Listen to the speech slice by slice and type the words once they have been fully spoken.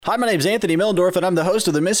Hi, my name is Anthony Millendorf, and I'm the host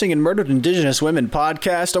of the Missing and Murdered Indigenous Women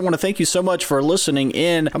podcast. I want to thank you so much for listening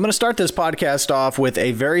in. I'm going to start this podcast off with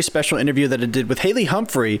a very special interview that I did with Haley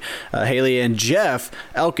Humphrey. Haley and Jeff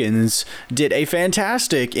Elkins did a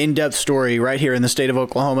fantastic in-depth story right here in the state of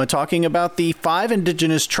Oklahoma talking about the 5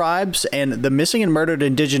 indigenous tribes and the missing and murdered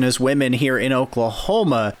indigenous women here in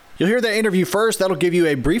Oklahoma. You'll hear that interview first. That'll give you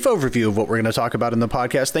a brief overview of what we're going to talk about in the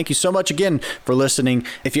podcast. Thank you so much again for listening.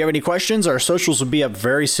 If you have any questions, our socials will be up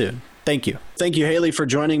very soon. Thank you. Thank you, Haley, for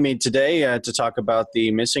joining me today to talk about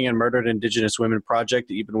the Missing and Murdered Indigenous Women project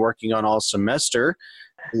that you've been working on all semester.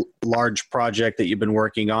 Large project that you've been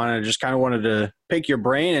working on. And I just kind of wanted to pick your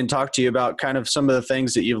brain and talk to you about kind of some of the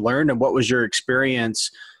things that you've learned and what was your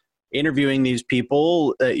experience interviewing these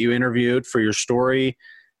people that you interviewed for your story.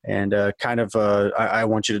 And I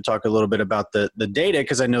want you to talk a little bit about the data,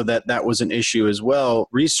 because I know that that was an issue as well,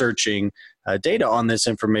 researching data on this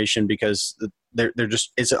information, because there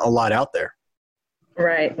just isn't a lot out there.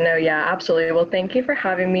 Right. No, yeah, absolutely. Well, thank you for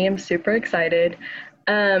having me. I'm super excited.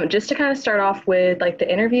 Just to kind of start off with like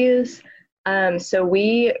the interviews. So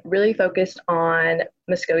we really focused on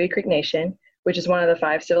Muscogee Creek Nation, which is one of the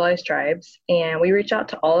 5 civilized tribes. And we reached out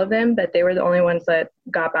to all of them, but they were the only ones that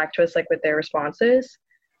got back to us like with their responses.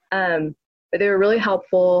 But they were really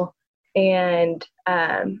helpful. And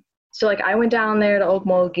so like I went down there to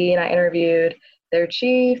Okmulgee and I interviewed their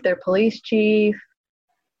chief, their police chief,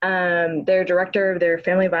 their director of their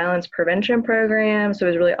family violence prevention program. So it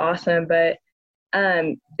was really awesome. But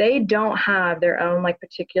they don't have their own like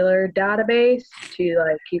particular database to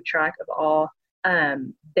like keep track of all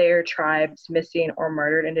their tribe's missing or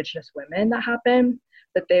murdered indigenous women that happen,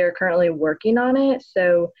 but they are currently working on it.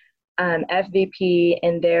 So FVP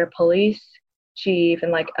and their police chief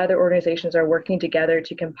and like other organizations are working together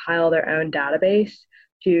to compile their own database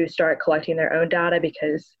to start collecting their own data,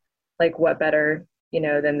 because like what better,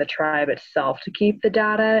 than the tribe itself to keep the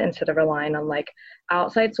data instead of relying on like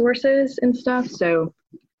outside sources and stuff. So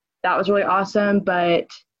that was really awesome, but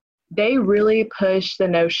they really pushed the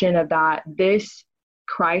notion of that this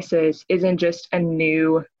crisis isn't just a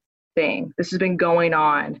new thing. This has been going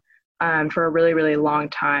on for a really, really long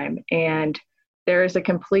time. And there is a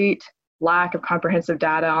complete lack of comprehensive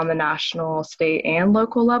data on the national, state, and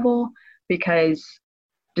local level, because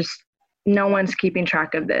just no one's keeping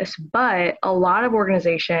track of this. But a lot of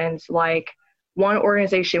organizations, like one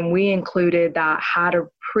organization we included that had a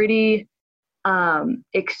pretty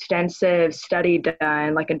extensive study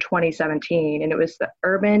done like in 2017, and it was the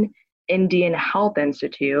Urban Indian Health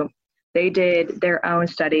Institute. They did their own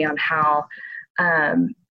study on how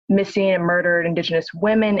missing and murdered indigenous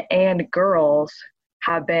women and girls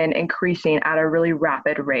have been increasing at a really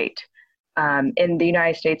rapid rate in the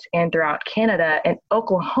United States and throughout Canada. And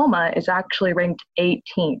Oklahoma is actually ranked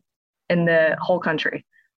 18th in the whole country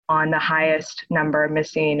on the highest number of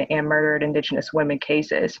missing and murdered indigenous women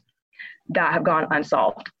cases that have gone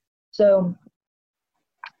unsolved. So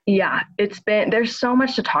yeah, there's so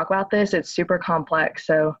much to talk about this. It's super complex.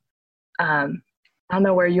 So I don't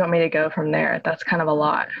know where you want me to go from there. That's kind of a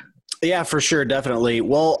lot. Yeah, for sure. Definitely.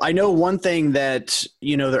 Well, I know one thing that,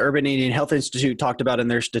 the Urban Indian Health Institute talked about in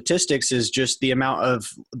their statistics is just the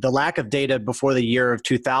lack of data before the year of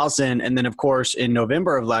 2000. And then, of course, in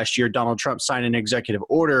November of last year, Donald Trump signed an executive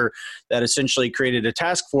order that essentially created a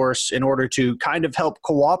task force in order to kind of help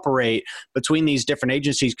cooperate between these different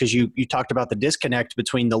agencies, because you talked about the disconnect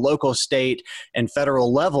between the local, state, and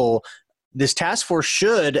federal level. This task force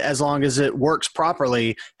should, as long as it works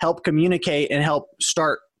properly, help communicate and help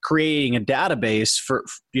start creating a database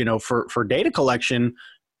for data collection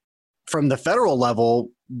from the federal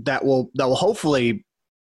level that will hopefully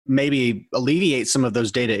maybe alleviate some of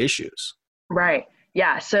those data issues. Right.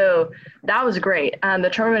 Yeah. So that was great. The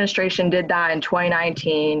Trump administration did that in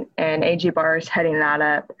 2019, and AG Barr is heading that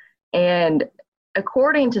up. And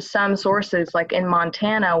according to some sources, like in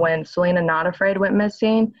Montana, when Selena Not Afraid went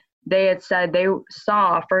missing, they had said they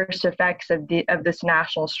saw first effects of this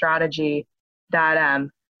national strategy that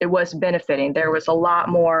it was benefiting. There was a lot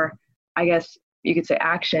more, I guess you could say,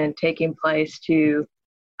 action taking place to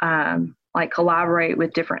like collaborate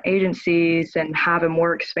with different agencies and have a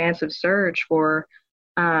more expansive search for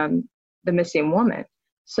the missing woman.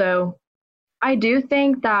 So I do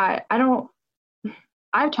think that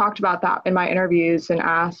I've talked about that in my interviews and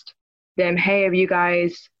asked them, hey, have you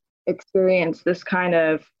guys experienced this kind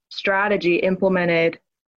of strategy implemented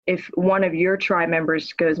if one of your tribe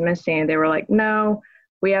members goes missing? They were like, no,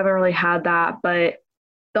 we haven't really had that. But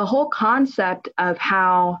the whole concept of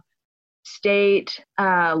how state,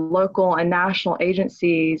 local, and national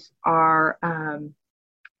agencies are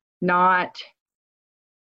not,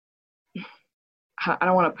 I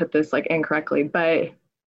don't want to put this like incorrectly, but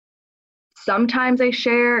sometimes they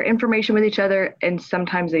share information with each other and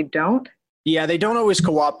sometimes they don't. Yeah, they don't always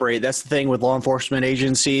cooperate. That's the thing with law enforcement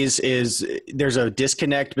agencies is there's a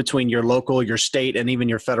disconnect between your local, your state, and even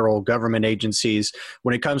your federal government agencies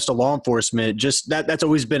when it comes to law enforcement. Just that's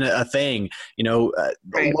always been a thing.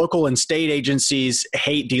 Right. Local and state agencies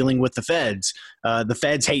hate dealing with the feds. The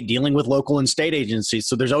feds hate dealing with local and state agencies.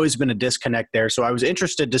 So there's always been a disconnect there. So I was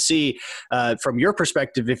interested to see from your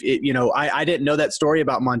perspective, if I didn't know that story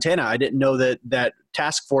about Montana. I didn't know that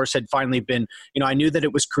task force had finally been, I knew that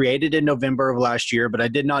it was created in November of last year, but I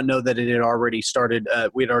did not know that it had already started.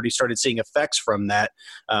 We had already started seeing effects from that.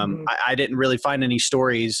 I didn't really find any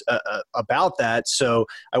stories about that. So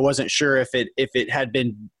I wasn't sure if it had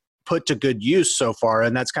been put to good use so far,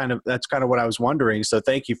 and that's kind of what I was wondering. So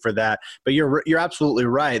thank you for that. But you're absolutely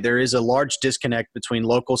right. There is a large disconnect between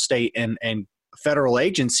local, state, and federal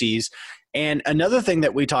agencies. And another thing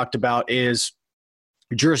that we talked about is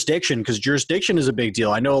jurisdiction, because jurisdiction is a big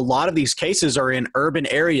deal. I know a lot of these cases are in urban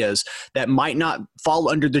areas that might not fall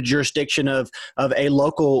under the jurisdiction of a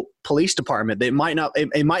local police department. They might not.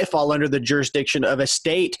 It might fall under the jurisdiction of a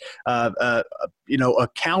state, a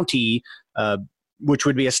county, which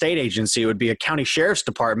would be a state agency. It would be a county sheriff's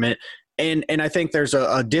department. And I think there's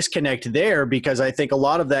a disconnect there, because I think a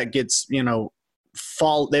lot of that gets,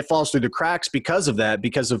 falls through the cracks because of that,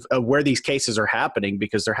 because of where these cases are happening,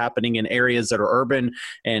 because they're happening in areas that are urban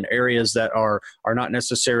and areas that are not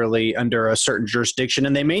necessarily under a certain jurisdiction.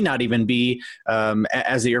 And they may not even be,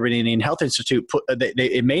 as the Urban Indian Health Institute put,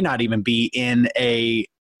 it may not even be in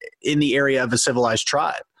the area of a civilized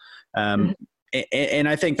tribe. And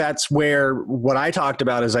I think that's where what I talked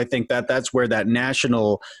about is I think that's where that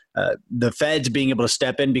national, the feds being able to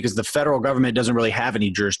step in, because the federal government doesn't really have any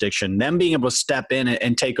jurisdiction. Them being able to step in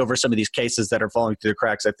and take over some of these cases that are falling through the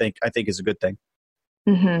cracks, I think is a good thing.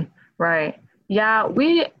 Mm-hmm. Right. Yeah,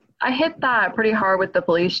 I hit that pretty hard with the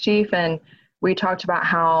police chief, and we talked about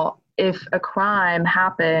how if a crime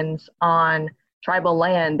happens on tribal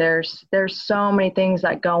land, there's so many things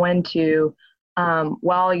that go into can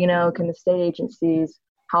the state agencies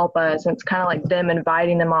help us? And it's kind of like them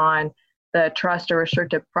inviting them on the trust or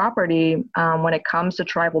restricted property when it comes to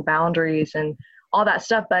tribal boundaries and all that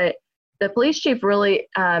stuff. But the police chief really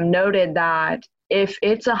noted that if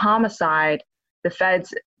it's a homicide, the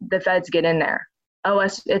feds get in there.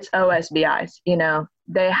 It's OSBIs.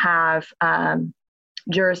 They have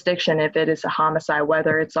jurisdiction if it is a homicide,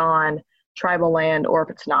 whether it's on tribal land or if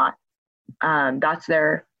it's not. That's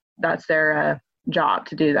their job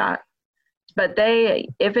to do that. But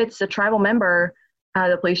if it's a tribal member,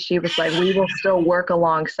 the police chief was like, we will still work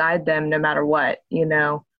alongside them no matter what,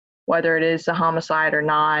 whether it is a homicide or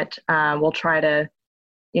not. We'll try to,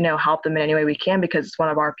 help them in any way we can, because it's one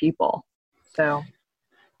of our people. So.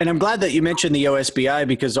 And I'm glad that you mentioned the OSBI,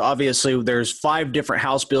 because obviously there's 5 different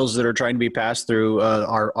House bills that are trying to be passed through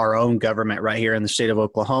our own government right here in the state of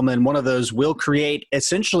Oklahoma. And one of those will create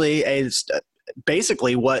essentially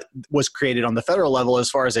basically what was created on the federal level as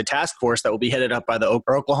far as a task force that will be headed up by the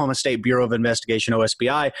Oklahoma State Bureau of Investigation,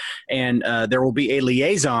 OSBI. And there will be a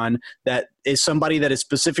liaison that is somebody that is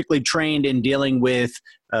specifically trained in dealing with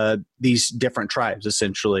these different tribes,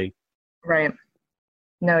 essentially. Right.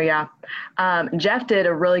 No, yeah. Jeff did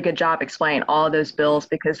a really good job explaining all of those bills,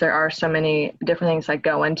 because there are so many different things that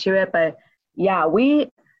go into it. But yeah,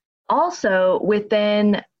 we also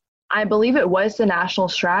within, I believe it was the national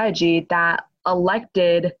strategy that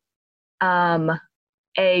elected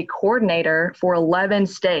a coordinator for 11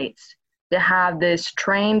 states to have this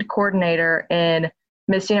trained coordinator in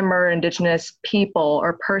missing and murdered Indigenous people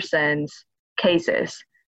or persons cases.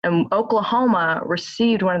 And Oklahoma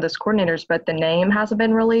received one of those coordinators, but the name hasn't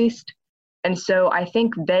been released. And so I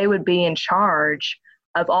think they would be in charge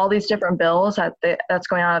of all these different bills that's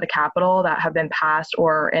going on at the Capitol that have been passed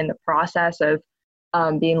or in the process of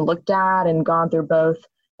being looked at and gone through both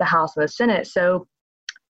the House and the Senate. So,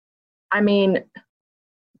 I mean,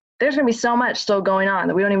 there's going to be so much still going on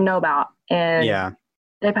that we don't even know about. And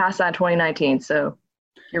they passed that in 2019. So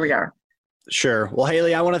here we are. Sure. Well,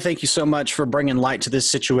 Haley, I want to thank you so much for bringing light to this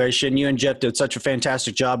situation. You and Jeff did such a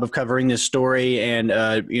fantastic job of covering this story and,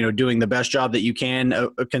 doing the best job that you can,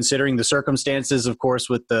 considering the circumstances, of course,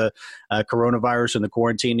 with the coronavirus and the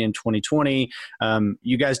quarantine in 2020.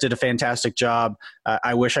 You guys did a fantastic job.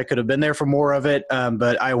 I wish I could have been there for more of it,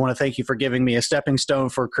 but I want to thank you for giving me a stepping stone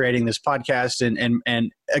for creating this podcast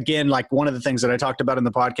and again, like one of the things that I talked about in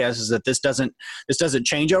the podcast is that this doesn't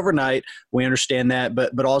change overnight. We understand that,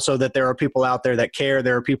 but also that there are people out there that care.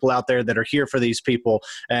 There are people out there that are here for these people.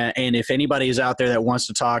 And if anybody is out there that wants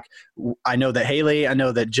to talk, I know that Haley, I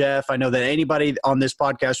know that Jeff, I know that anybody on this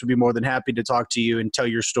podcast would be more than happy to talk to you and tell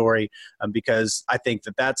your story, because I think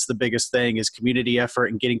that that's the biggest thing is community effort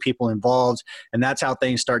and getting people involved. And that's how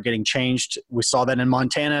things start getting changed. We saw that in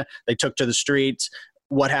Montana. They took to the streets.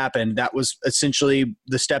 What happened? That was essentially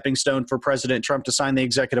the stepping stone for President Trump to sign the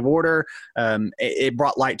executive order. It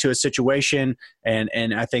brought light to a situation, and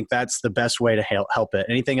I think that's the best way to help it.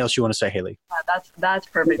 Anything else you want to say, Haley? That's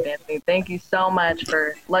perfect, Anthony. Thank you so much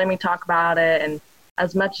for letting me talk about it. And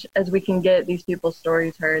as much as we can get these people's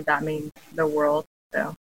stories heard, that means the world.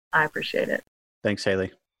 So I appreciate it. Thanks,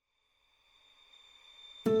 Haley.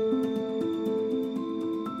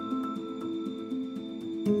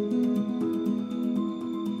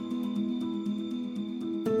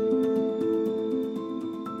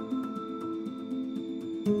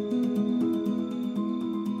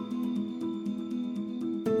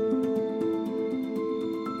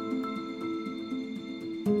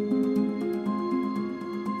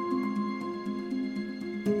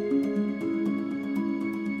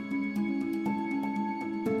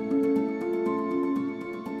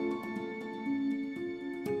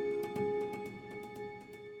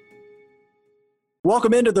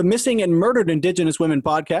 Welcome into the Missing and Murdered Indigenous Women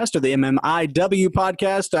podcast, or the MMIW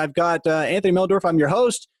podcast. I've got Anthony Meldorf. I'm your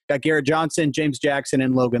host. Got Garrett Johnson, James Jackson,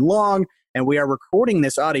 and Logan Long. And we are recording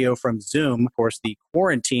this audio from Zoom, of course, the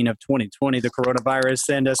quarantine of 2020, the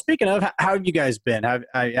coronavirus. And speaking of, how have you guys been? I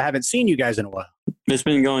haven't seen you guys in a while. It's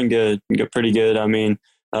been going good, pretty good. I mean,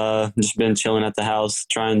 just been chilling at the house,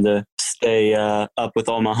 trying to stay up with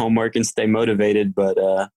all my homework and stay motivated. But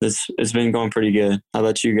it's been going pretty good. How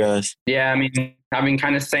about you guys? Yeah, I mean, I've been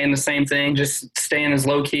kind of saying the same thing, just staying as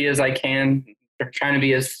low key as I can, trying to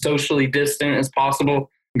be as socially distant as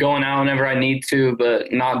possible, going out whenever I need to,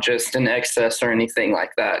 but not just in excess or anything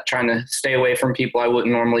like that. Trying to stay away from people I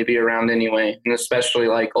wouldn't normally be around anyway, and especially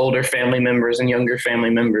like older family members and younger family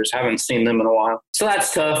members. Haven't seen them in a while. So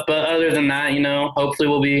that's tough, but other than that, hopefully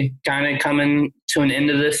we'll be kind of coming to an end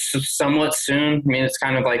of this somewhat soon. I mean, it's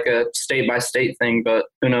kind of like a state-by-state thing, but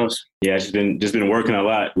who knows? Yeah, just been working a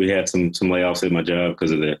lot. We had some layoffs at my job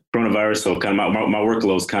because of the coronavirus, so kind of my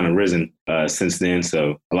workload's kind of risen since then.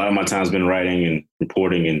 So a lot of my time's been writing and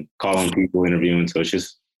reporting and calling people, interviewing. So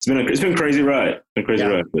it's been a crazy ride.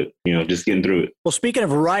 Ride, but just getting through it. Well, speaking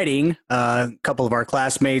of writing, a couple of our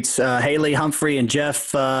classmates, Haley, Humphrey, and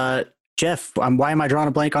Jeff. Jeff, why am I drawing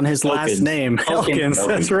a blank on his last name? Elkins.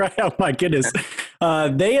 That's right. Oh my goodness.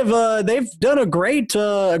 They've done a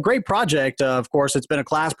great project. Of course, it's been a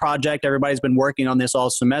class project. Everybody's been working on this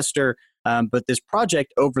all semester. But this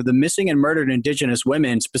project over the missing and murdered Indigenous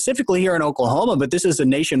women, specifically here in Oklahoma, but this is a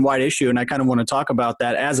nationwide issue, and I kind of want to talk about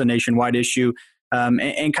that as a nationwide issue,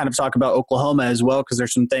 and kind of talk about Oklahoma as well, because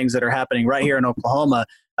there's some things that are happening right here in Oklahoma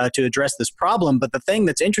to address this problem. But the thing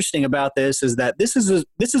that's interesting about this is that this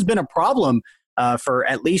has been a problem for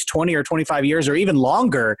at least 20 or 25 years or even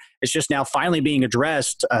longer. It's just now finally being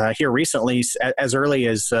addressed here recently, as early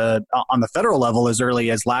as on the federal level, as early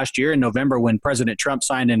as last year in November, when President Trump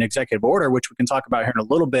signed an executive order, which we can talk about here in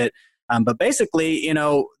a little bit. But basically,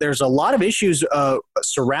 there's a lot of issues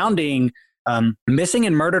surrounding missing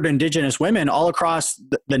and murdered Indigenous women all across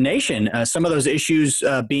the nation. Some of those issues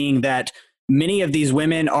being that many of these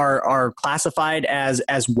women are classified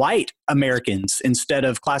as white Americans instead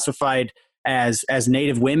of classified as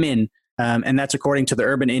Native women. And that's according to the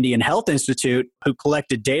Urban Indian Health Institute, who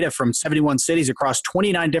collected data from 71 cities across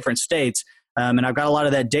 29 different states. And I've got a lot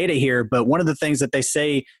of that data here. But one of the things that they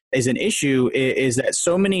say is an issue is that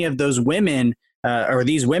so many of those women, or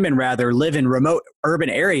these women rather, live in remote urban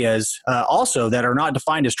areas also that are not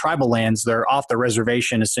defined as tribal lands. They're off the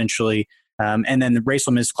reservation, essentially. And then the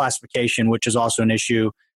racial misclassification, which is also an issue.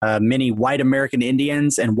 Many white American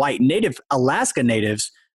Indians and white Native Alaska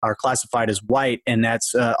Natives are classified as white, and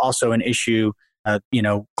that's also an issue.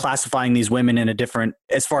 Classifying these women in a different,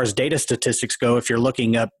 as far as data statistics go, if you're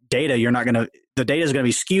looking up data, the data is going to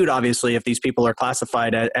be skewed, obviously, if these people are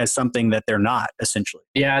classified as something that they're not, essentially.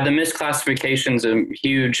 Yeah, the misclassification is a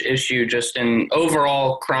huge issue just in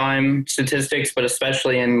overall crime statistics, but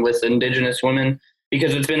especially with Indigenous women,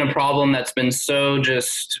 because it's been a problem that's been so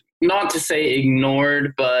just, not to say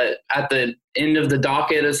ignored, but at the end of the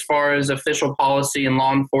docket as far as official policy and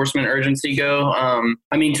law enforcement urgency go.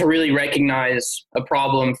 To really recognize a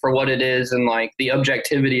problem for what it is and like the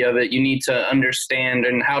objectivity of it, you need to understand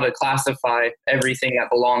and how to classify everything that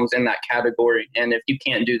belongs in that category. And if you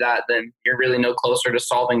can't do that, then you're really no closer to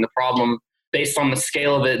solving the problem based on the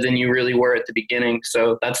scale of it than you really were at the beginning.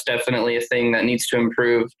 So that's definitely a thing that needs to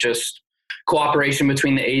improve. Just cooperation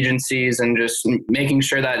between the agencies and just making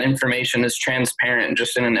sure that information is transparent,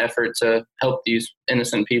 just in an effort to help these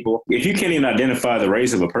innocent people. If you can't even identify the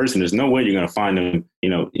race of a person, there's no way you're going to find them.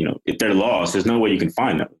 If they're lost, there's no way you can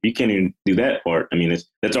find them. If you can't even do that part, I mean,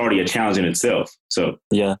 that's already a challenge in itself. So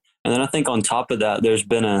yeah, and then I think on top of that, there's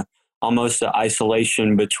been almost an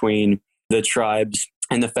isolation between the tribes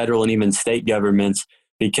and the federal and even state governments,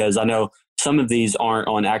 because I know some of these aren't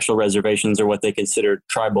on actual reservations or what they consider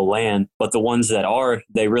tribal land, but the ones that are,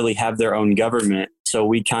 they really have their own government. So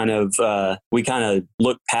we kind of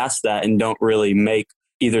look past that and don't really make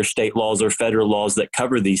either state laws or federal laws that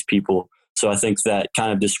cover these people. So I think that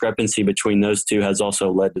kind of discrepancy between those two has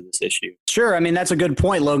also led to this issue. Sure. I mean, that's a good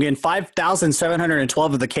point, Logan.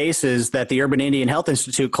 5,712 of the cases that the Urban Indian Health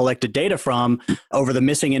Institute collected data from over the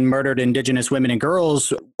missing and murdered Indigenous women and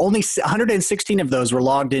girls, only 116 of those were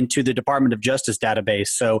logged into the Department of Justice database.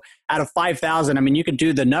 So out of 5,000, I mean, you could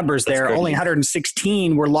do the numbers there. Crazy. Only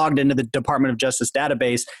 116 were logged into the Department of Justice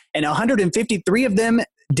database, and 153 of them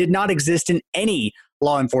did not exist in any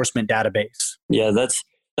law enforcement database. Yeah,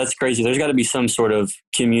 that's crazy. There's got to be some sort of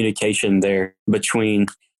communication there between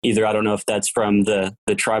either, I don't know if that's from the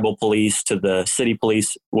tribal police to the city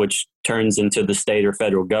police, which turns into the state or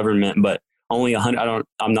federal government, but only 100,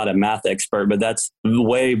 I'm not a math expert, but that's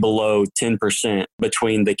way below 10%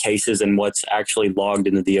 between the cases and what's actually logged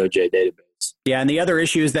in the DOJ database. Yeah, and the other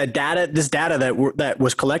issue is that this data that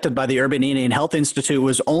was collected by the Urban Indian Health Institute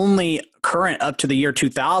was only current up to the year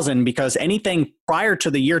 2000, because anything prior to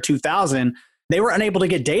the year 2000, they were unable to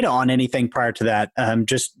get data on anything prior to that,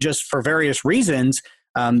 just for various reasons.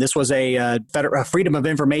 This was a Freedom of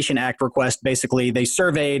Information Act request. Basically, they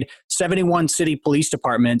surveyed 71 city police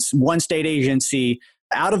departments, one state agency.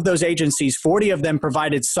 Out of those agencies, 40 of them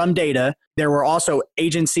provided some data. There were also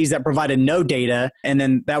agencies that provided no data. And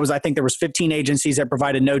then there was 15 agencies that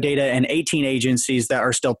provided no data and 18 agencies that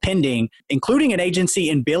are still pending, including an agency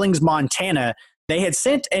in Billings, Montana. They had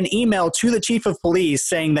sent an email to the chief of police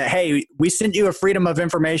saying that, hey, we sent you a Freedom of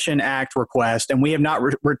Information Act request, and we have not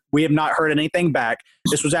heard anything back.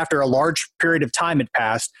 This was after a large period of time had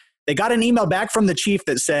passed. They got an email back from the chief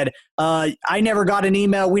that said, I never got an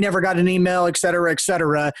email, we never got an email, et cetera, et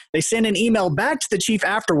cetera. They sent an email back to the chief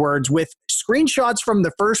afterwards with screenshots from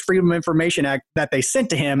the first Freedom of Information Act that they sent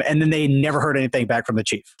to him, and then they never heard anything back from the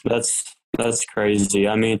chief. That's crazy.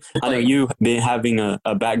 I mean, I know you been having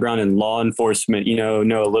a background in law enforcement,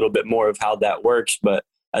 know a little bit more of how that works, but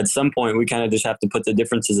at some point we kind of just have to put the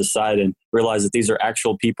differences aside and realize that these are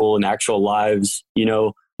actual people and actual lives,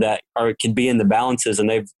 that could be in the balances, and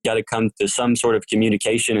they've got to come to some sort of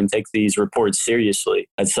communication and take these reports seriously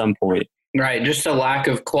at some point. Right. Just a lack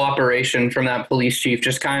of cooperation from that police chief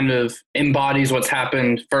just kind of embodies what's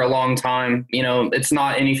happened for a long time. It's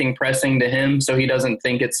not anything pressing to him, so he doesn't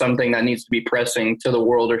think it's something that needs to be pressing to the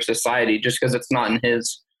world or society just because it's not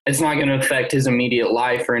going to affect his immediate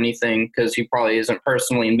life or anything, because he probably isn't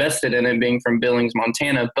personally invested in it, being from Billings,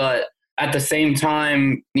 Montana. But at the same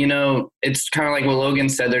time, it's kind of like what Logan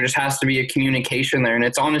said, there just has to be a communication there. And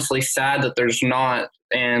it's honestly sad that there's not,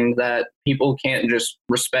 and that people can't just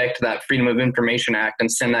respect that Freedom of Information Act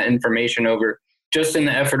and send that information over just in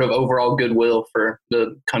the effort of overall goodwill for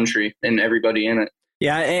the country and everybody in it.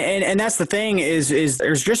 Yeah, and that's the thing is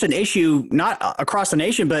there's just an issue, not across the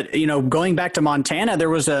nation, but, going back to Montana, there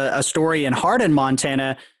was a story in Hardin,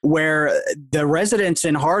 Montana, where the residents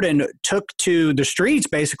in Hardin took to the streets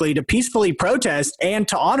basically to peacefully protest and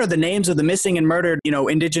to honor the names of the missing and murdered,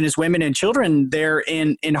 Indigenous women and children there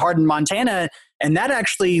in Hardin, Montana. And that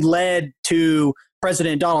actually led to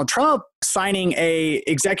President Donald Trump signing a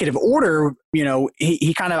executive order.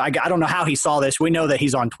 He kind of, I don't know how he saw this. We know that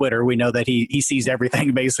he's on Twitter. We know that he sees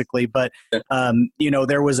everything basically, but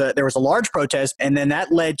there was a large protest, and then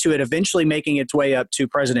that led to it eventually making its way up to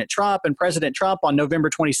President Trump. And President Trump on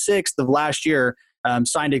November 26th of last year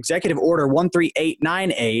signed Executive Order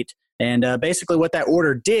 13898. And basically what that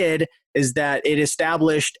order did is that it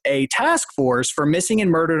established a task force for missing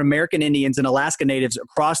and murdered American Indians and Alaska Natives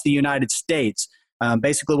across the United States.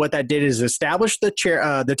 Basically, what that did is establish the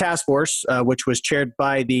task force, which was co-chaired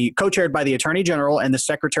by the Attorney General and the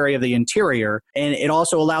Secretary of the Interior, and it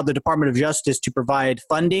also allowed the Department of Justice to provide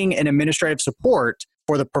funding and administrative support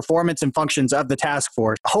for the performance and functions of the task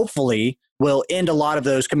force. Hopefully, will end a lot of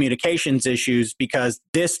those communications issues, because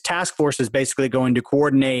this task force is basically going to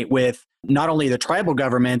coordinate with not only the tribal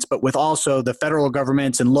governments, but with also the federal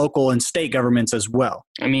governments and local and state governments as well.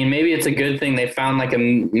 I mean, maybe it's a good thing they found like a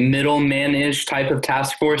middleman-ish type of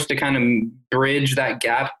task force to kind of bridge that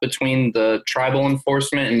gap between the tribal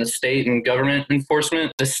enforcement and the state and government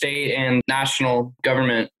enforcement, the state and national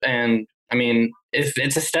government. And I mean, if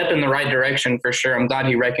it's a step in the right direction, for sure. I'm glad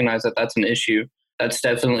he recognized that that's an issue. That's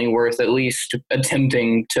definitely worth at least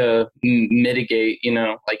attempting to mitigate,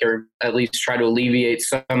 or at least try to alleviate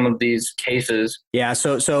some of these cases. Yeah.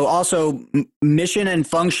 So also mission and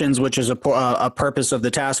functions, which is a purpose of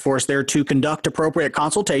the task force, there to conduct appropriate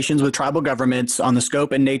consultations with tribal governments on the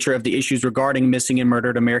scope and nature of the issues regarding missing and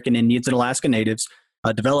murdered American Indians and Alaska Natives.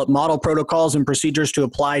 Develop model protocols and procedures to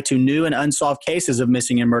apply to new and unsolved cases of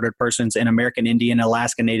missing and murdered persons in American Indian and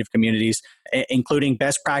Alaska Native communities, including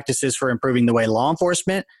best practices for improving the way law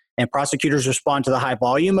enforcement and prosecutors respond to the high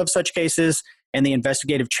volume of such cases and the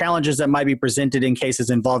investigative challenges that might be presented in cases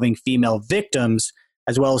involving female victims,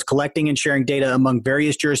 as well as collecting and sharing data among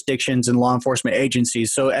various jurisdictions and law enforcement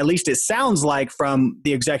agencies. So at least it sounds like from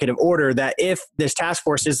the executive order that if this task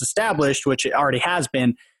force is established, which it already has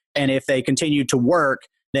been, and if they continue to work,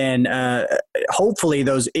 then hopefully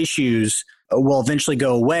those issues will eventually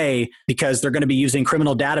go away, because they're going to be using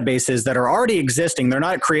criminal databases that are already existing. They're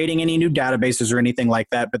not creating any new databases or anything like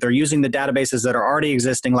that, but they're using the databases that are already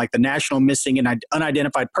existing, like the National Missing and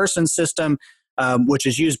Unidentified Persons System, which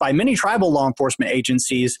is used by many tribal law enforcement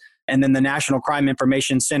agencies, and then the National Crime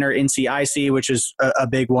Information Center, NCIC, which is a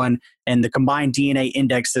big one, and the Combined DNA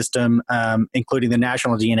Index System, including the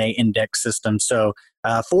National DNA Index System. So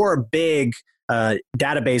 4 big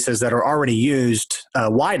databases that are already used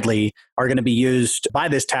widely are going to be used by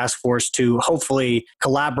this task force to hopefully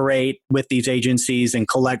collaborate with these agencies and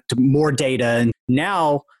collect more data. And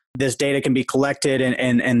now this data can be collected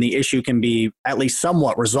and the issue can be at least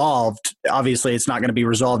somewhat resolved. Obviously, it's not going to be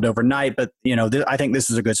resolved overnight, but I think this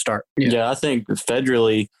is a good start. Yeah, I think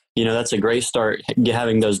federally, that's a great start,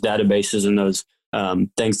 having those databases and those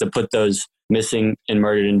things to put those missing and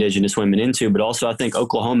murdered Indigenous women into. But also, I think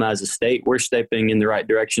Oklahoma as a state, we're stepping in the right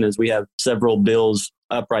direction, as we have several bills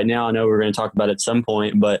up right now. I know we're going to talk about it at some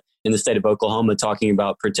point, but in the state of Oklahoma, talking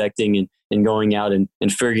about protecting and going out and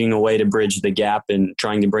figuring a way to bridge the gap and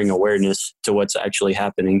trying to bring awareness to what's actually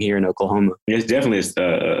happening here in Oklahoma. It's definitely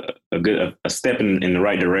a step in the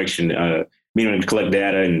right direction. Being able to collect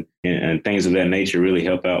data and things of that nature really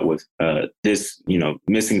help out with this,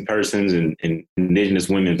 missing persons and Indigenous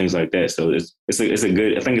women and things like that. So I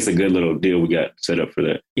think it's a good little deal we got set up for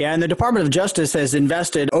that. Yeah, and the Department of Justice has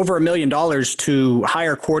invested over $1 million to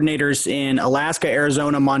hire coordinators in Alaska,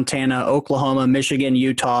 Arizona, Montana, Oklahoma, Michigan,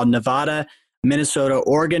 Utah, Nevada, Minnesota,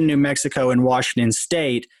 Oregon, New Mexico, and Washington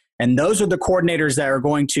State. And those are the coordinators that are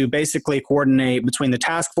going to basically coordinate between the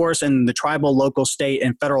task force and the tribal, local, state,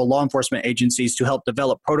 and federal law enforcement agencies to help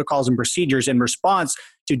develop protocols and procedures in response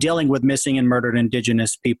to dealing with missing and murdered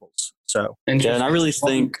Indigenous peoples. So, and I really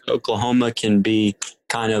think Oklahoma can be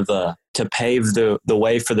kind of to pave the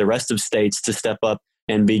way for the rest of states to step up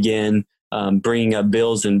and begin bringing up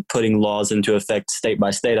bills and putting laws into effect state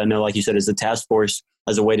by state. I know, like you said, as a task force,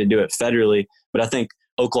 as a way to do it federally, but I think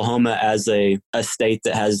Oklahoma as a state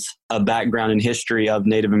that has a background and history of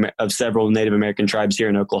several Native American tribes here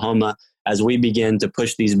in Oklahoma, as we begin to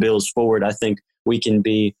push these bills forward, I think we can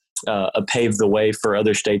be pave the way for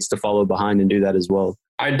other states to follow behind and do that as well.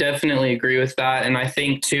 I definitely agree with that. And I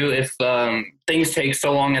think, too, if things take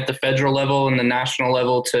so long at the federal level and the national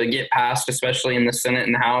level to get passed, especially in the Senate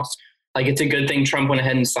and the House, it's a good thing Trump went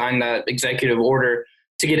ahead and signed that executive order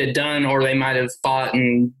to get it done, or they might have fought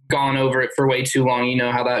and gone over it for way too long. You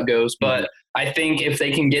know how that goes. But I think if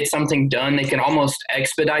they can get something done, they can almost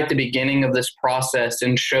expedite the beginning of this process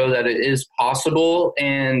and show that it is possible,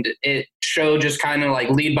 and it show just kind of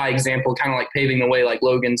lead by example, kind of paving the way, like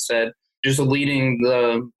Logan said, just leading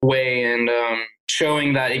the way and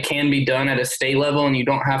showing that it can be done at a state level, and you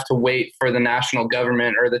don't have to wait for the national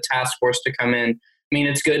government or the task force to come in. I mean,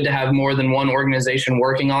 it's good to have more than one organization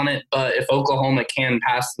working on it, but if Oklahoma can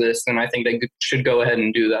pass this, then I think they should go ahead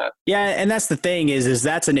and do that. Yeah, and that's the thing is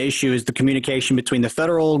that's an issue, is the communication between the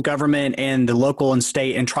federal government and the local and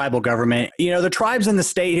state and tribal government. The tribes in the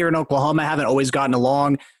state here in Oklahoma haven't always gotten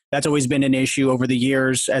along. That's always been an issue over the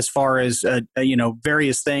years, as far as,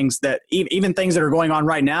 various things that even things that are going on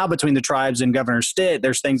right now between the tribes and Governor Stitt.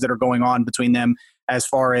 There's things that are going on between them as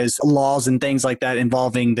far as laws and things like that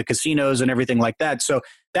involving the casinos and everything like that. So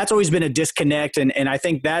that's always been a disconnect. And I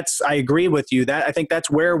think I agree with you, that I think that's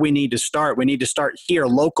where we need to start. We need to start here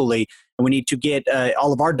locally, and we need to get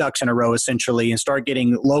all of our ducks in a row, essentially, and start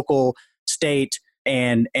getting local state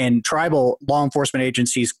and tribal law enforcement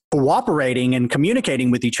agencies cooperating and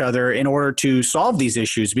communicating with each other in order to solve these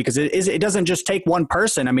issues, because it doesn't just take one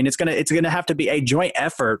person. I mean, it's gonna have to be a joint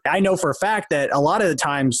effort. I know for a fact that a lot of the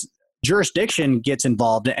times jurisdiction gets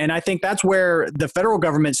involved, and I think that's where the federal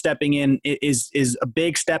government stepping in is a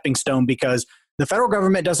big stepping stone, because the federal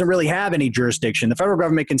government doesn't really have any jurisdiction. The federal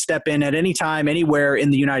government can step in at any time, anywhere in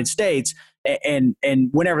the United States, and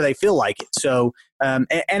whenever they feel like it. So,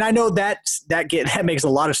 and I know that makes a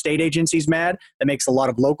lot of state agencies mad. That makes a lot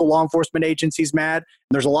of local law enforcement agencies mad.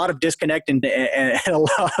 There's a lot of disconnect and a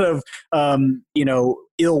lot of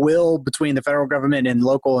ill will between the federal government and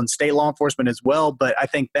local and state law enforcement as well. But I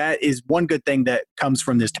think that is one good thing that comes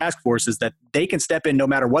from this task force, is that they can step in no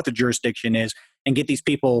matter what the jurisdiction is and get these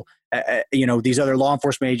people, these other law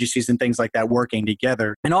enforcement agencies and things like that working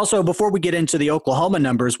together. And also, before we get into the Oklahoma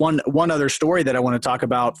numbers, one other story that I want to talk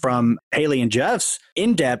about from Haley and Jeff's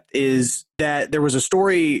in-depth is that there was a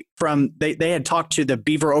story from, they had talked to the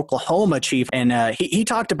Beaver, Oklahoma chief, and he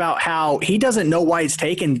talked about how he doesn't know why it's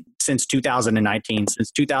taken since 2019, since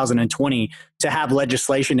 2020, to have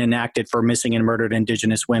legislation enacted for missing and murdered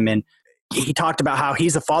Indigenous women. He talked about how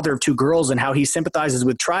he's a father of two girls and how he sympathizes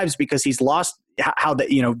with tribes because he's lost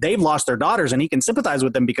they've lost their daughters, and he can sympathize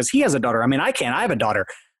with them because he has a daughter. I mean, I have a daughter.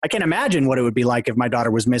 I can't imagine what it would be like if my daughter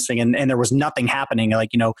was missing and there was nothing happening. Like,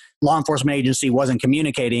 law enforcement agency wasn't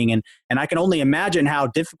communicating. And I can only imagine how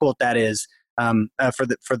difficult that is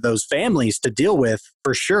for those families to deal with,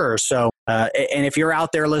 for sure. So, and if you're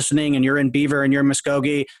out there listening and you're in Beaver and you're in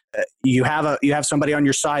Muskogee, you have somebody on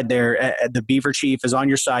your side there. The Beaver chief is on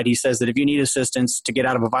your side. He says that if you need assistance to get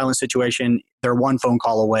out of a violent situation, they're one phone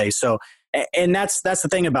call away. So, and that's the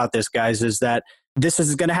thing about this, guys, is that this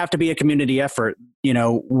is going to have to be a community effort.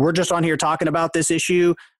 We're just on here talking about this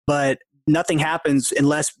issue, but nothing happens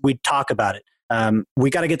unless we talk about it. We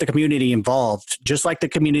got to get the community involved, just like the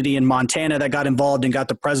community in Montana that got involved and got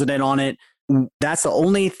the president on it. That's the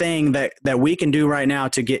only thing that we can do right now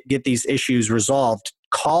to get these issues resolved.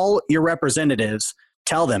 Call your representatives,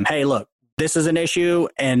 tell them, hey, look, this is an issue,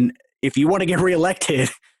 and if you want to get reelected,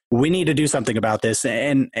 we need to do something about this.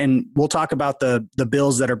 And we'll talk about the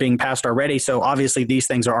bills that are being passed already. So obviously these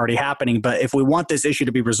things are already happening, but if we want this issue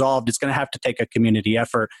to be resolved, it's going to have to take a community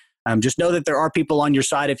effort. Just know that there are people on your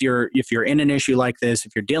side if you're in an issue like this,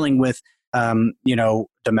 if you're dealing with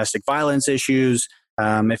domestic violence issues,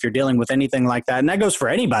 if you're dealing with anything like that, and that goes for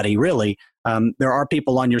anybody really. There are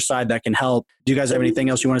people on your side that can help. Do you guys have anything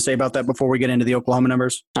else you want to say about that before we get into the Oklahoma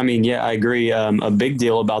numbers? I mean, yeah, I agree. A big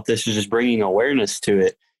deal about this is just bringing awareness to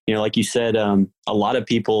it. Like you said, a lot of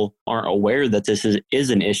people aren't aware that this is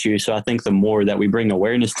an issue. So I think the more that we bring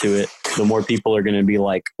awareness to it, the more people are going to be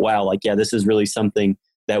like, wow, this is really something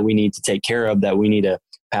that we need to take care of, that we need to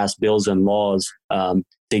pass bills and laws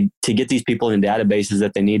to get these people in databases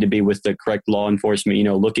that they need to be with the correct law enforcement,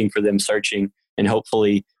 looking for them, searching, and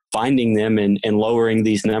hopefully finding them and lowering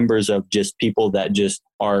these numbers of just people that just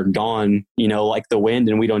are gone, like the wind,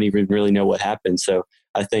 and we don't even really know what happened. So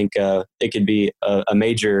I think it could be a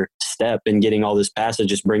major step in getting all this passed,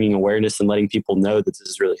 just bringing awareness and letting people know that this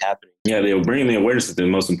is really happening. Yeah, bringing the awareness is the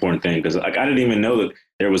most important thing, because I didn't even know that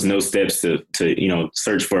there was no steps to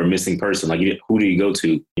search for a missing person. Like, who do you go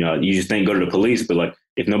to? You just think go to the police, but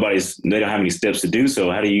if they don't have any steps to do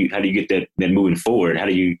so, how do you get that moving forward? How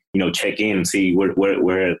do you check in and see where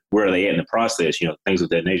are they at in the process? Things of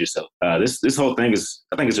that nature. So this whole thing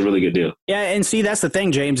I think it's a really good deal. Yeah, and see, that's the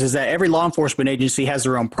thing, James, is that every law enforcement agency has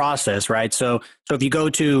their own process, right? So if you go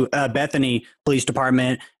to Bethany Police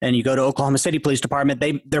Department and you go to Oklahoma City Police Department,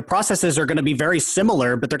 their processes are going to be very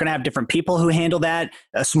similar, but they're going to have different people who handle that.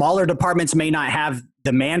 Smaller departments may not have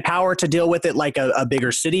the manpower to deal with it like a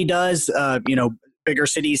bigger city does. Bigger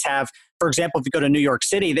cities have, for example, if you go to New York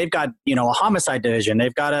City, they've got, a homicide division,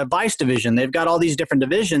 they've got a vice division, they've got all these different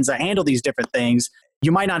divisions that handle these different things.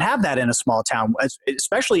 You might not have that in a small town,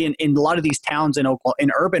 especially in a lot of these towns in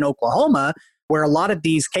urban Oklahoma, where a lot of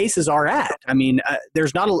these cases are at. I mean,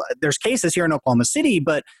 there's cases here in Oklahoma City,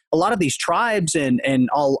 but a lot of these tribes and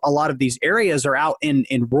a lot of these areas are out in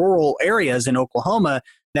rural areas in Oklahoma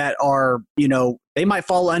that are, they might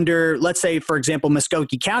fall under, let's say, for example,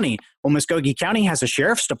 Muskogee County. Well, Muskogee County has a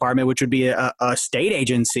sheriff's department, which would be a state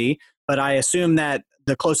agency, but I assume that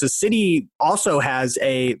the closest city also has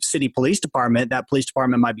a city police department. That police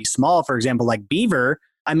department might be small, for example, like Beaver.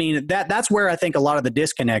 I mean, that's where I think a lot of the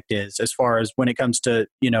disconnect is, as far as when it comes to,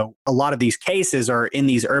 a lot of these cases are in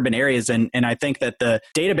these urban areas. And I think that the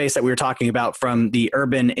database that we were talking about from the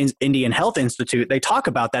Urban Indian Health Institute, they talk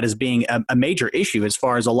about that as being a major issue, as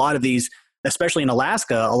far as a lot of these, especially in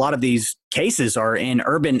Alaska, a lot of these cases are in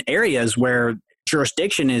urban areas where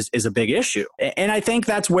jurisdiction is a big issue. And I think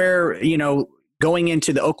that's where, going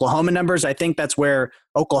into the Oklahoma numbers, I think that's where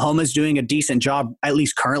Oklahoma is doing a decent job, at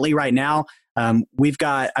least currently right now. We've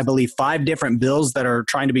got, I believe, 5 different bills that are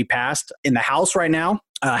trying to be passed in the House right now.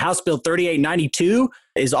 House Bill 3892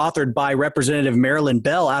 is authored by Representative Marilyn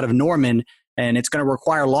Bell out of Norman, and it's going to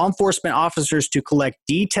require law enforcement officers to collect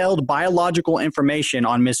detailed biological information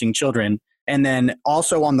on missing children, and then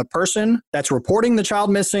also on the person that's reporting the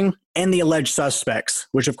child missing and the alleged suspects,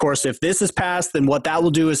 which, of course, if this is passed, then what that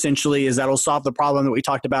will do essentially is that'll solve the problem that we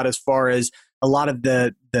talked about as far as a lot of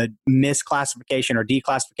the misclassification or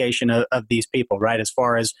declassification of these people, right? As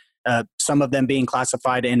far as some of them being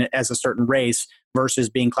classified as a certain race versus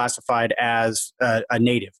being classified as a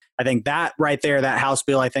native. I think that right there, that House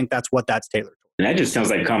bill, I think that's what that's tailored to. And that just sounds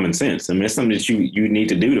like common sense. I mean, it's something that you need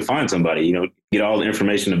to do to find somebody, get all the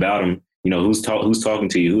information about them, who's talking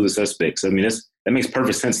to you, who the suspects. I mean, that makes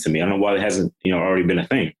perfect sense to me. I don't know why it hasn't, already been a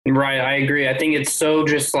thing. Right. I agree. I think it's so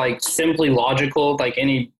just like simply logical. Like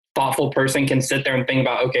any thoughtful person can sit there and think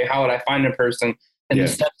about, okay, how would I find a person? And the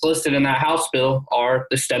steps listed in that House bill are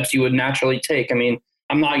the steps you would naturally take. I mean,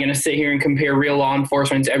 I'm not going to sit here and compare real law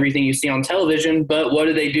enforcement to everything you see on television, but what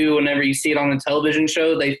do they do whenever you see it on a television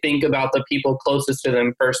show? They think about the people closest to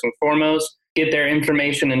them first and foremost, get their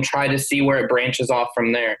information and try to see where it branches off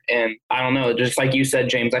from there. And I don't know, just like you said,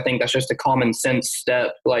 James, I think that's just a common sense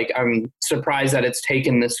step. Like, I'm surprised that it's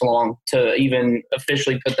taken this long to even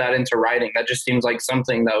officially put that into writing. That just seems like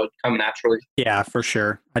something that would come naturally. Yeah, for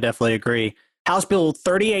sure. I definitely agree. House Bill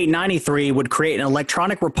 3893 would create an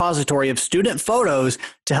electronic repository of student photos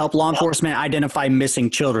to help law enforcement identify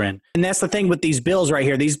missing children. And that's the thing with these bills right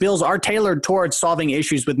here. These bills are tailored towards solving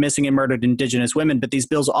issues with missing and murdered Indigenous women, but these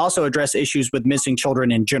bills also address issues with missing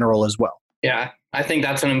children in general as well. Yeah, I think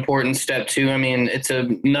that's an important step too. I mean, it's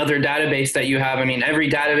another database that you have. I mean, every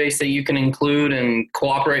database that you can include and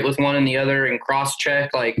cooperate with one and the other and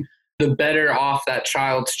cross-check, like, the better off that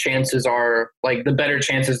child's chances are, like the better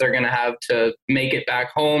chances they're going to have to make it back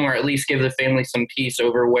home, or at least give the family some peace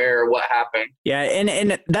over where or what happened. Yeah.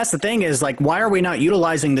 And that's the thing is, like, why are we not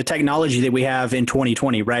utilizing the technology that we have in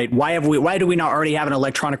 2020, right? Why do we not already have an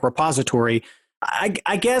electronic repository?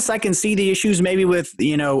 I guess I can see the issues maybe with,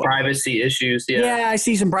 privacy issues. Yeah, I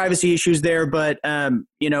see some privacy issues there, but, I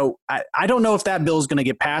don't know if that bill is going to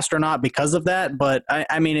get passed or not because of that. But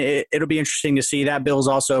I mean, it'll be interesting to see. That bill is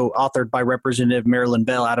also authored by Representative Marilyn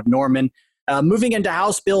Bell out of Norman. Moving into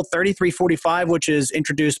House Bill 3345, which is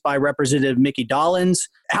introduced by Representative Mickey Dollins.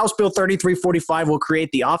 House Bill 3345 will create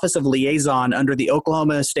the Office of Liaison under the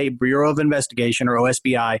Oklahoma State Bureau of Investigation, or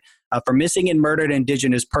OSBI, for missing and murdered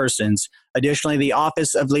Indigenous persons. Additionally, the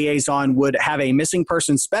Office of Liaison would have a missing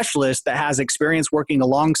person specialist that has experience working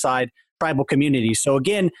alongside tribal communities. So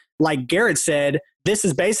again, like Garrett said, this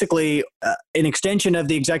is basically an extension of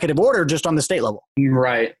the executive order just on the state level.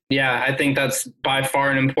 Right. Yeah, I think that's by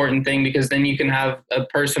far an important thing, because then you can have a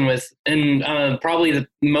person with probably the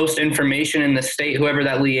most information in the state, whoever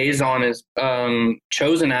that liaison is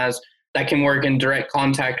chosen as, that can work in direct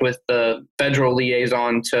contact with the federal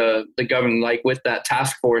liaison to the government, like with that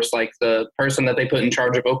task force, like the person that they put in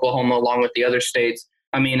charge of Oklahoma along with the other states.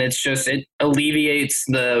 I mean, it alleviates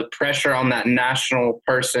the pressure on that national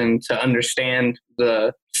person to understand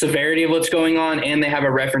the severity of what's going on, and they have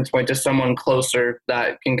a reference point to someone closer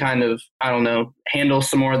that can kind of, handle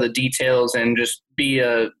some more of the details and just be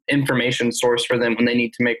a information source for them when they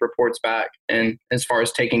need to make reports back. And as far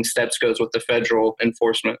as taking steps goes with the federal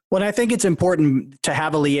enforcement. Well, I think it's important to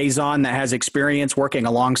have a liaison that has experience working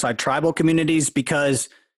alongside tribal communities, because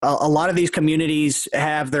a lot of these communities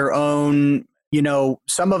have their own,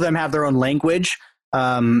 some of them have their own language.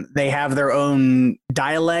 They have their own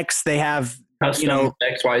dialects. They have,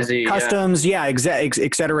 XYZ customs. Yeah,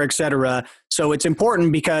 et cetera, et cetera. So it's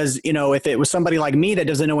important because, if it was somebody like me that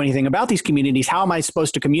doesn't know anything about these communities, how am I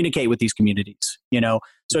supposed to communicate with these communities?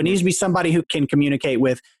 So it needs to be somebody who can communicate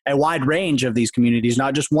with a wide range of these communities,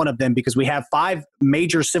 not just one of them, because we have 5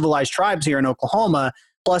 major civilized tribes here in Oklahoma,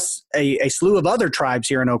 plus a slew of other tribes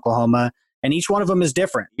here in Oklahoma. And each one of them is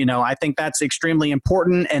different. I think that's extremely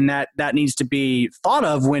important, and that needs to be thought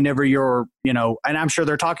of whenever you're, and I'm sure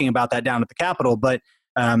they're talking about that down at the Capitol. But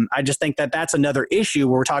I just think that that's another issue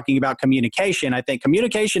where we're talking about communication. I think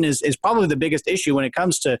communication is probably the biggest issue when it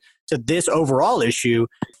comes to this overall issue.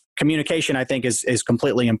 Communication, I think, is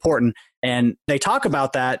completely important. And they talk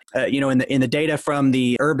about that, in the data from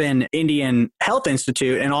the Urban Indian Health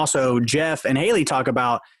Institute, and also Jeff and Haley talk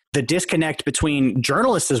about the disconnect between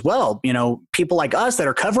journalists as well. People like us that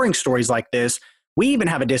are covering stories like this, we even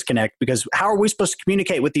have a disconnect, because how are we supposed to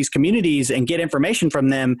communicate with these communities and get information from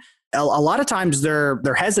them a lot of times they're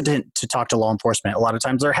hesitant to talk to law enforcement. A lot of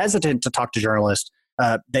times they're hesitant to talk to journalists.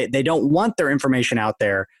 They don't want their information out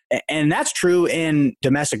there. And that's true in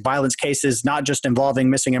domestic violence cases, not just involving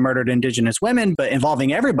missing and murdered Indigenous women, but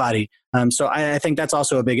involving everybody. So I think that's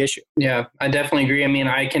also a big issue. Yeah, I definitely agree. I mean,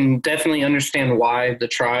 I can definitely understand why the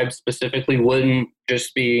tribe specifically wouldn't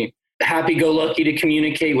just be happy-go-lucky to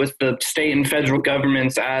communicate with the state and federal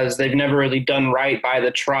governments, as they've never really done right by the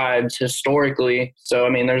tribes historically. So, I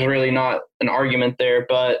mean, there's really not an argument there.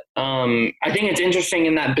 But I think it's interesting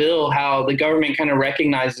in that bill how the government kind of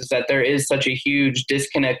recognizes that there is such a huge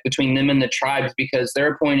disconnect between them and the tribes, because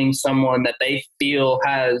they're appointing someone that they feel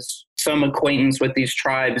has some acquaintance with these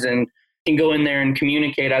tribes and can go in there and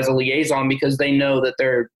communicate as a liaison, because they know that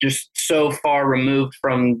they're just so far removed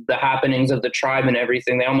from the happenings of the tribe and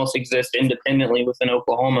everything. They almost exist independently within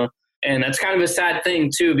Oklahoma. And that's kind of a sad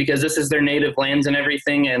thing too, because this is their native lands and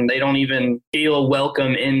everything, and they don't even feel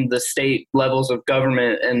welcome in the state levels of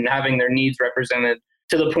government and having their needs represented,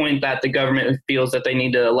 to the point that the government feels that they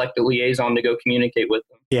need to elect a liaison to go communicate with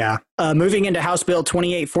them. Yeah. Moving into House Bill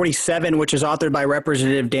 2847, which is authored by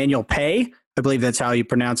Representative Daniel Paye, I believe that's how you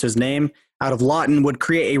pronounce his name, out of Lawton, would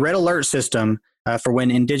create a red alert system for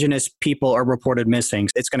when Indigenous people are reported missing.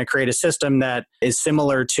 It's going to create a system that is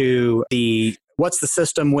similar to what's the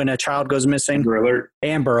system when a child goes missing? Amber Alert.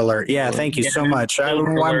 Amber Alert. Yeah, thank you so much. I'm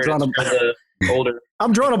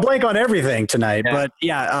drawing a blank on everything tonight, but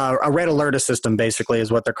yeah, a red alert system basically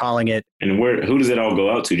is what they're calling it. And who does it all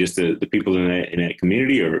go out to? Just the people in that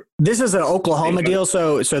community, or this is an Oklahoma deal,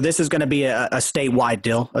 so this is going to be a statewide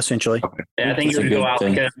deal essentially. Okay. Yeah, I think it would go out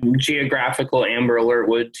like a geographical Amber Alert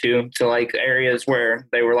would too, to like areas where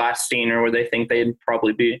they were last seen or where they think they'd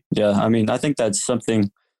probably be. Yeah, I mean, I think that's something,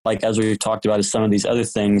 like as we've talked about, is some of these other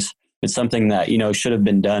things. It's something that, should have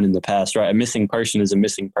been done in the past, right? A missing person is a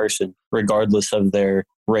missing person, regardless of their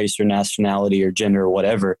race or nationality or gender or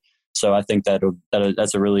whatever. So I think that's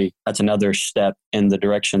another step in the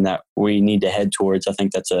direction that we need to head towards. I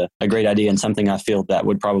think that's a great idea and something I feel that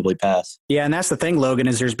would probably pass. Yeah, and that's the thing, Logan,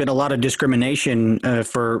 is there's been a lot of discrimination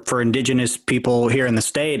for Indigenous people here in the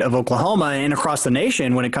state of Oklahoma and across the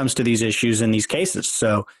nation when it comes to these issues and these cases.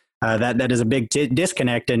 So that is a big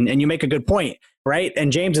disconnect, and you make a good point. Right.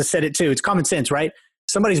 And James has said it too. It's common sense, right?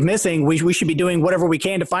 Somebody's missing. We should be doing whatever we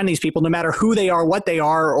can to find these people, no matter who they are, what they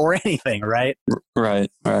are, or anything. Right. Right.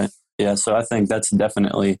 Yeah. So I think that's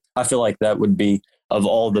definitely, I feel like that would be, of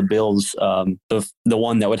all the bills, the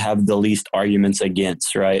one that would have the least arguments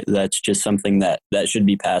against, right? That's just something that should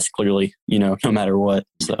be passed clearly, no matter what.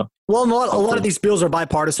 So. Well, a lot of these bills are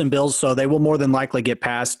bipartisan bills, so they will more than likely get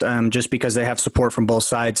passed just because they have support from both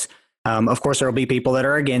sides. Of course, there will be people that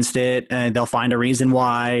are against it, and they'll find a reason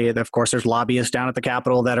why. Of course, there's lobbyists down at the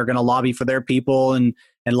Capitol that are going to lobby for their people and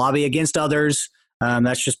lobby against others.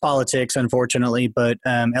 That's just politics, unfortunately. But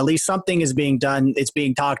at least something is being done. It's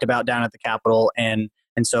being talked about down at the Capitol, and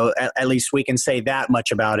so at least we can say that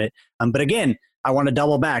much about it. But again, I want to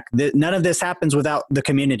double back. None of this happens without the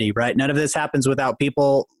community, right? None of this happens without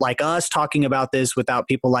people like us talking about this, without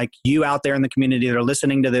people like you out there in the community that are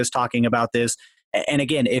listening to this talking about this. And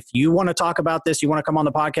again, if you want to talk about this, you want to come on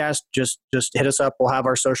the podcast, just hit us up. We'll have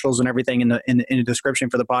our socials and everything in the description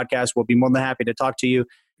for the podcast. We'll be more than happy to talk to you.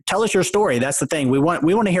 Tell us your story. That's the thing. We want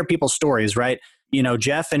to hear people's stories, right?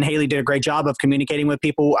 Jeff and Haley did a great job of communicating with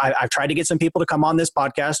people. I've tried to get some people to come on this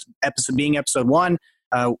podcast, episode 1.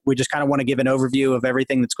 We just kind of want to give an overview of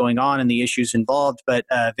everything that's going on and the issues involved. But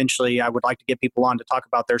eventually, I would like to get people on to talk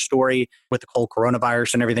about their story with the whole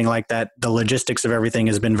coronavirus and everything like that. The logistics of everything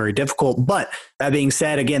has been very difficult. But that being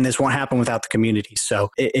said, again, this won't happen without the community. So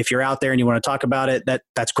if you're out there and you want to talk about it,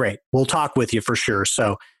 that's great. We'll talk with you for sure.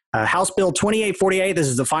 So House Bill 2848, this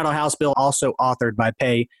is the final House bill, also authored by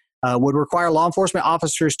Paye, would require law enforcement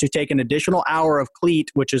officers to take an additional hour of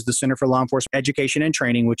CLEAT, which is the Center for Law Enforcement Education and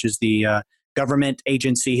Training, which is the government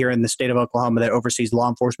agency here in the state of Oklahoma that oversees law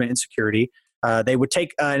enforcement and security. They would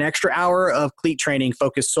take an extra hour of CLEAT training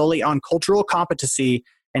focused solely on cultural competency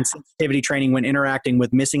and sensitivity training when interacting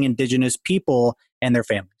with missing Indigenous people and their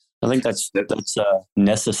families. I think that's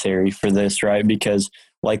necessary for this, right? Because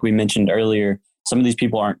like we mentioned earlier, some of these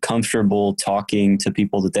people aren't comfortable talking to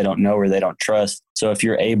people that they don't know or they don't trust. So if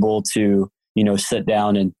you're able to sit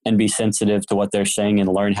down and be sensitive to what they're saying and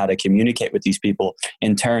learn how to communicate with these people,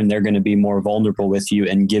 in turn, they're going to be more vulnerable with you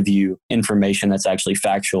and give you information that's actually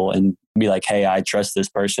factual and be like, hey, I trust this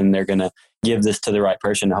person. They're going to give this to the right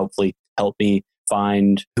person to hopefully help me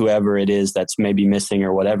find whoever it is that's maybe missing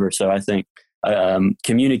or whatever. So I think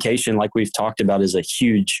communication, like we've talked about, is a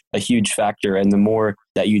huge factor. And the more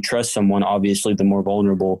that you trust someone, obviously, the more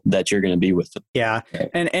vulnerable that you're going to be with them. Yeah.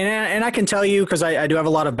 And I can tell you, because I do have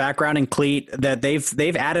a lot of background in CLEAT, that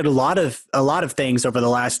they've added a lot of things over the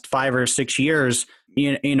last 5 or 6 years,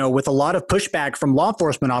 you know, with a lot of pushback from law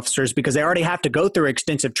enforcement officers, because they already have to go through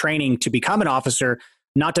extensive training to become an officer,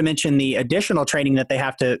 not to mention the additional training that they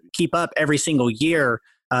have to keep up every single year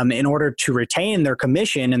in order to retain their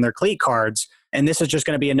commission and their CLEAT cards. And this is just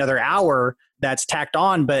going to be another hour that's tacked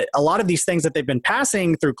on. But a lot of these things that they've been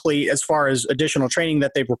passing through CLEAT, as far as additional training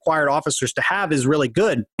that they've required officers to have, is really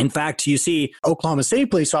good. In fact, you see Oklahoma City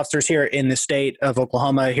police officers here in the state of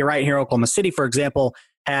Oklahoma, right here in Oklahoma City, for example,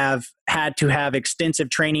 have had to have extensive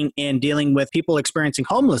training in dealing with people experiencing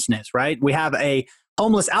homelessness, right? We have a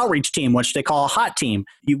homeless outreach team, which they call a HOT team.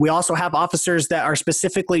 We also have officers that are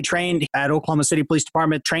specifically trained at Oklahoma City Police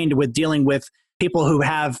Department, trained with dealing with people who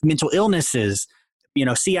have mental illnesses, you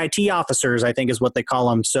know, CIT officers, I think is what they call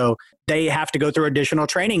them. So they have to go through additional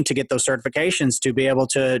training to get those certifications to be able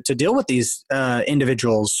to deal with these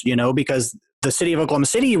individuals, you know, because the city of Oklahoma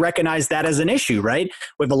City recognized that as an issue, right?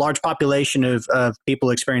 We have a large population of people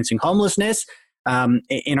experiencing homelessness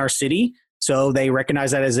in our city. So they recognize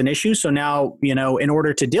that as an issue. So now, you know, in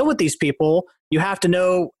order to deal with these people, you have to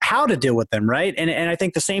know how to deal with them, right? And I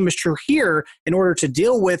think the same is true here. In order to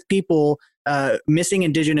deal with people, missing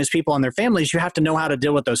Indigenous people and their families, you have to know how to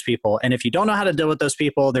deal with those people. And if you don't know how to deal with those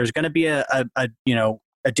people, there's going to be a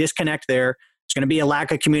disconnect there. There's going to be a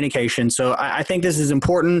lack of communication. So I think this is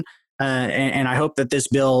important. And I hope that this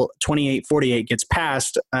bill 2848 gets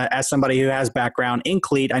passed. As somebody who has background in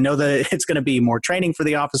CLEAT, I know that it's going to be more training for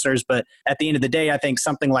the officers, but at the end of the day, I think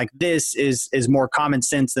something like this is more common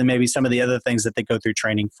sense than maybe some of the other things that they go through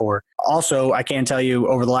training for. Also, I can tell you,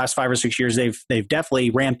 over the last 5 or 6 years, they've definitely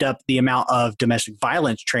ramped up the amount of domestic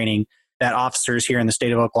violence training that officers here in the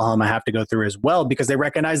state of Oklahoma have to go through as well, because they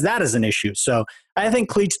recognize that as an issue. So I think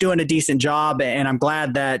CLEAT's doing a decent job, and I'm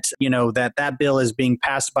glad that, you know, that bill is being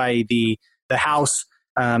passed by the House,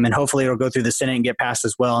 and hopefully it'll go through the Senate and get passed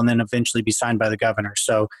as well, and then eventually be signed by the governor.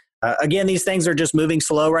 So again, these things are just moving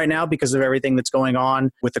slow right now because of everything that's going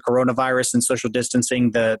on with the coronavirus and social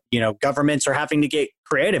distancing. Governments are having to get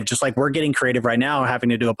creative, just like we're getting creative right now, having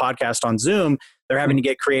to do a podcast on Zoom. They're having to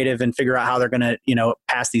get creative and figure out how they're going to, you know,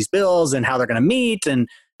 pass these bills and how they're going to meet and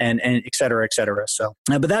et cetera, et cetera. So,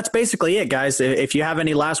 but that's basically it, guys. If you have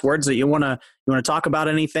any last words that you want to talk about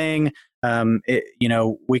anything,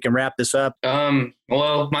 we can wrap this up.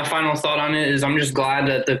 Well, my final thought on it is I'm just glad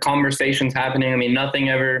that the conversation's happening. I mean, nothing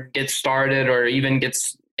ever gets started or even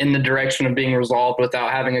gets in the direction of being resolved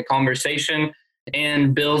without having a conversation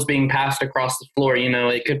and bills being passed across the floor. You know,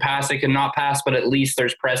 it could pass, it could not pass, but at least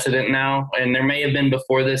there's precedent now. And there may have been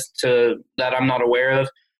before this that I'm not aware of,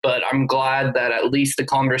 but I'm glad that at least the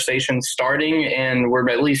conversation's starting and we're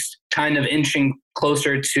at least kind of inching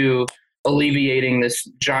closer to alleviating this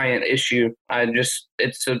giant issue.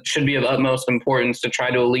 It should be of utmost importance to try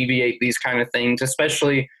to alleviate these kind of things,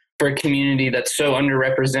 especially for a community that's so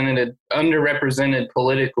underrepresented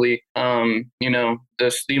politically.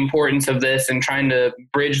 The importance of this and trying to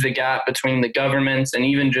bridge the gap between the governments and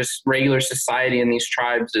even just regular society in these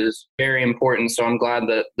tribes is very important. So I'm glad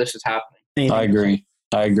that this is happening. I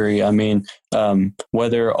agree. I mean,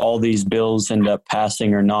 whether all these bills end up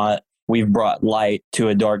passing or not, we've brought light to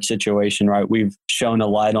a dark situation, right? We've shone a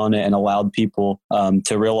light on it and allowed people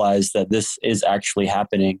to realize that this is actually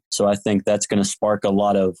happening. So I think that's going to spark a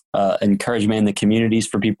lot of encouragement in the communities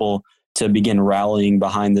for people to begin rallying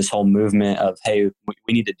behind this whole movement of, hey,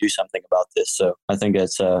 we need to do something about this. So I think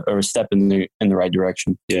it's a step in the right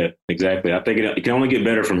direction. Yeah, exactly. I think it can only get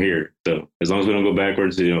better from here. So as long as we don't go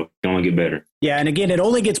backwards, it can only get better. Yeah, and again, it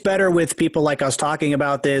only gets better with people like us talking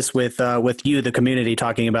about this, with you, the community,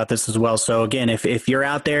 talking about this as well. So again, if you're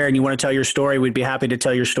out there and you want to tell your story, we'd be happy to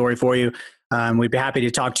tell your story for you. We'd be happy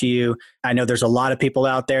to talk to you. I know there's a lot of people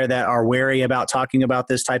out there that are wary about talking about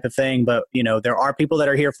this type of thing, but there are people that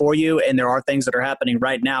are here for you, and there are things that are happening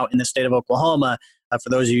right now in the state of Oklahoma. For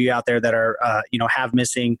those of you out there that are, have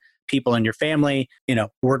missing people in your family,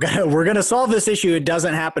 we're gonna solve this issue. It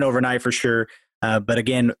doesn't happen overnight for sure, but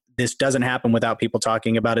again, this doesn't happen without people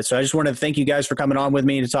talking about it. So I just wanted to thank you guys for coming on with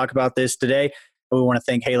me to talk about this today. We want to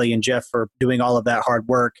thank Haley and Jeff for doing all of that hard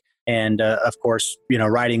work. And of course,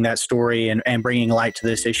 writing that story and bringing light to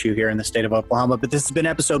this issue here in the state of Oklahoma. But this has been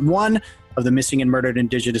episode 1 of the Missing and Murdered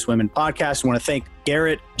Indigenous Women podcast. I want to thank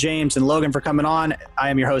Garrett, James, and Logan for coming on. I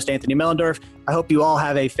am your host, Anthony Mellendorf. I hope you all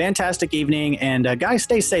have a fantastic evening. And guys,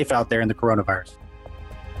 stay safe out there in the coronavirus.